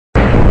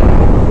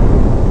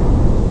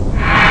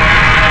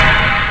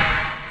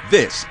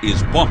This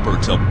is Bumper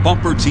to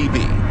Bumper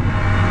TV.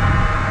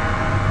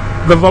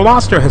 The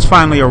Veloster has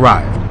finally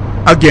arrived.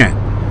 Again.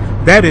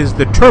 That is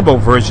the turbo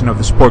version of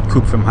the Sport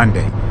Coupe from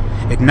Hyundai.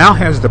 It now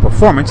has the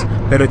performance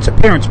that its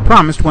appearance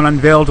promised when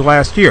unveiled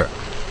last year.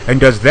 And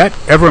does that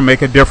ever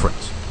make a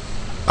difference?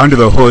 Under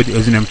the hood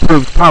is an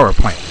improved power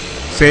plant.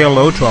 Say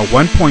hello to a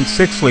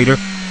 1.6-liter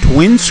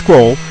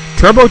twin-scroll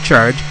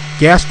turbocharged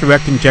gas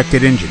direct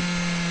injected engine.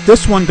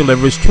 This one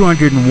delivers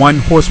 201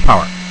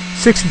 horsepower,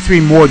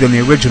 63 more than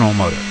the original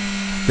motor.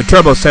 The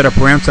turbo setup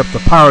ramps up the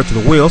power to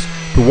the wheels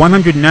to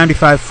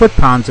 195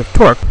 foot-pounds of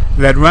torque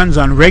that runs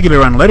on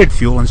regular unleaded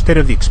fuel instead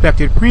of the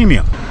expected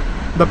premium.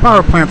 The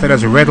power plant that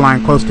has a red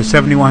line close to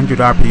 7,100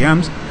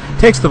 RPMs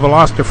takes the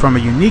Veloster from a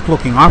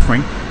unique-looking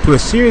offering to a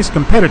serious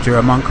competitor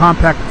among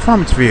compact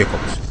performance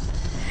vehicles.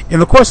 In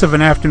the course of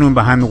an afternoon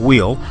behind the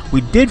wheel,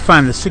 we did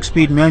find the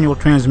 6-speed manual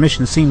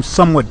transmission seems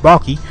somewhat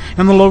bulky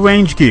in the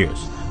low-range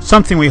gears,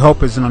 something we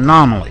hope is an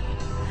anomaly.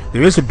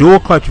 There is a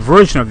dual-clutch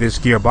version of this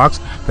gearbox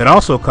that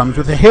also comes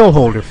with a hill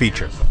holder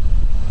feature.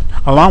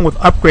 Along with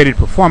upgraded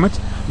performance,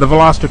 the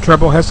Veloster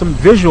Turbo has some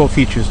visual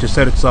features to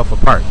set itself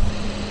apart.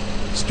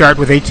 Start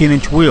with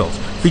 18-inch wheels,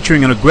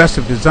 featuring an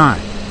aggressive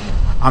design.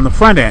 On the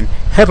front end,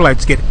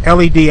 headlights get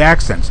LED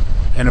accents,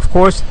 and of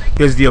course,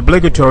 there's the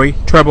obligatory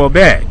turbo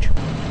badge.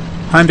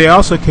 Hyundai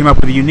also came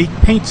up with a unique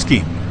paint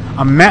scheme,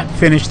 a matte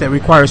finish that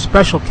requires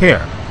special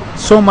care,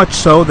 so much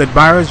so that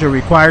buyers are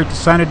required to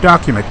sign a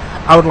document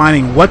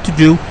outlining what to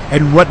do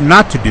and what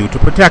not to do to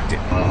protect it.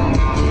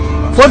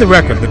 For the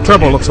record, the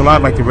turbo looks a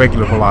lot like the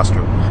regular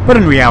Veloster, but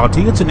in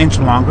reality it's an inch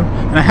longer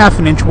and a half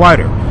an inch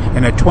wider,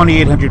 and at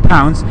 2,800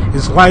 pounds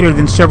is lighter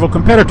than several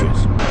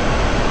competitors.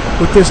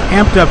 With this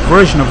amped up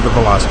version of the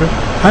Veloster,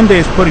 Hyundai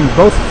is putting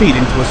both feet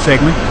into a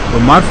segment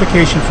where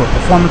modification for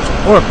performance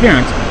or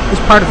appearance is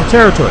part of the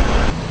territory.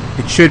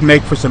 It should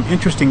make for some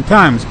interesting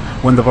times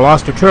when the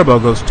Veloster Turbo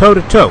goes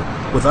toe-to-toe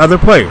with other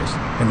players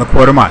in the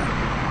quarter mile.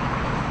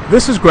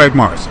 This is Greg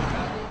Morrison.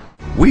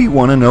 We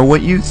want to know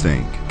what you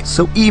think,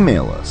 so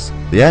email us.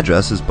 The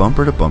address is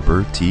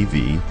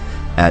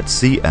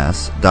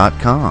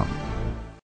bumpertobumpertv@cs.com.